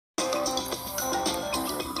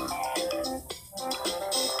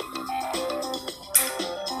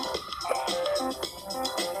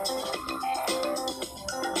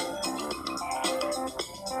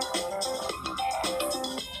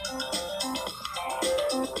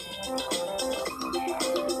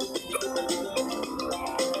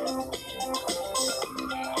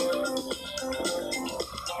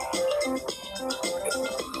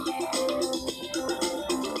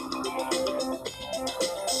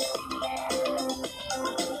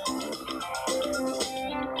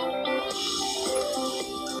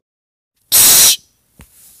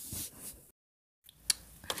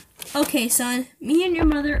Okay, son, me and your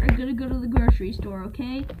mother are gonna go to the grocery store,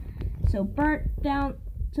 okay? So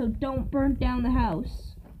don't burn down the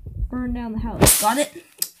house. Burn down the house. Got it?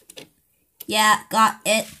 Yeah, got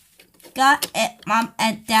it. Got it, Mom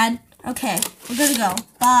and Dad. Okay, we're gonna go.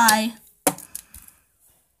 Bye.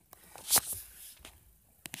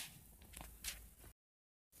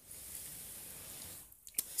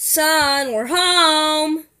 Son, we're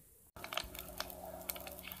home.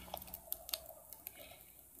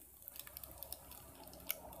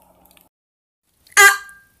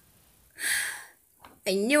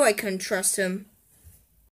 I knew I couldn't trust him.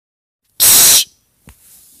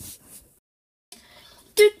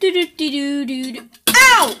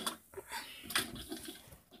 Ow!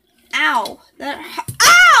 Ow!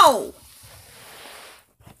 Ow!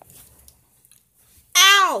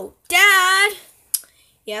 Ow! Dad!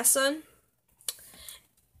 Yeah, son?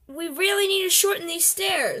 We really need to shorten these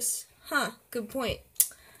stairs. Huh, good point.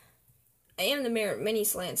 I am the mayor of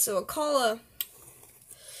Mini-Slant, so I'll call a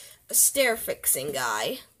stair fixing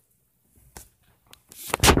guy.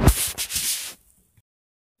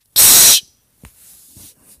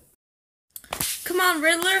 Come on,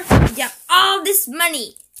 Riddler. We got all this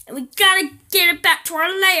money, and we gotta get it back to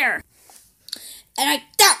our lair. And I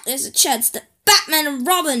doubt there's a chance that Batman and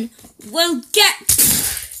Robin will get...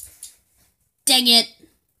 Dang it.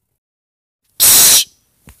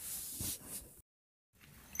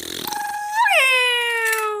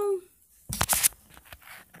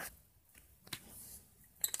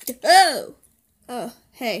 Oh,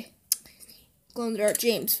 hey. Glow-in-the-Dark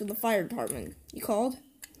James from the fire department. You called?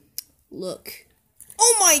 Look.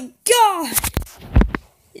 Oh my god!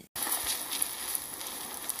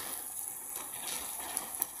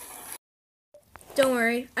 Don't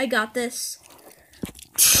worry, I got this.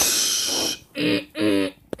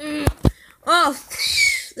 Oh,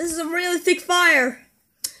 this is a really thick fire.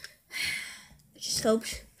 I just hope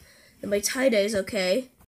that my tie-dye is okay.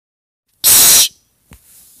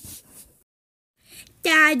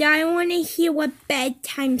 Dad, I want to hear a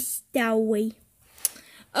bedtime story.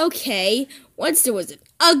 Okay, once there was an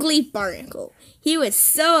ugly barnacle. He was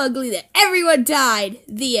so ugly that everyone died.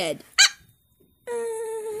 The end.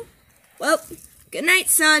 Well, good night,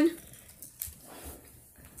 son.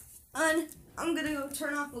 I'm gonna go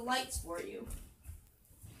turn off the lights for you.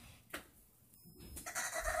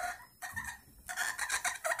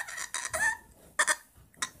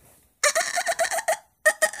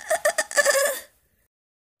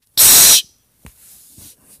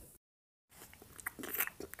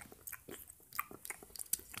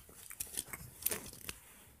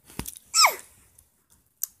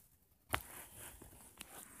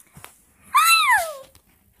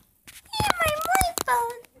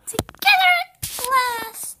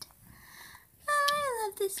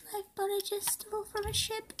 This lifeboat I just stole from a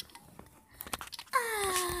ship.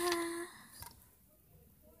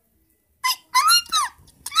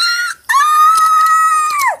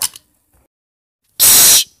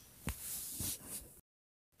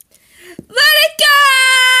 Let it go!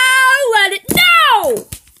 Let it go!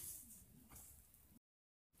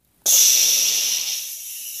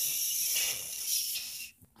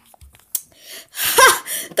 Ha!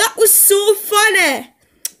 That was so funny!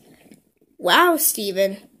 Wow,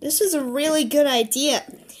 Steven, this is a really good idea.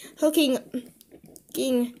 Hooking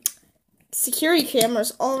security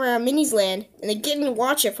cameras all around Mini-Land and then getting to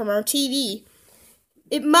watch it from our TV.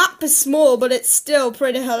 It might be small, but it's still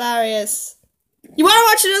pretty hilarious. You want to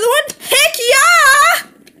watch another one? Heck yeah!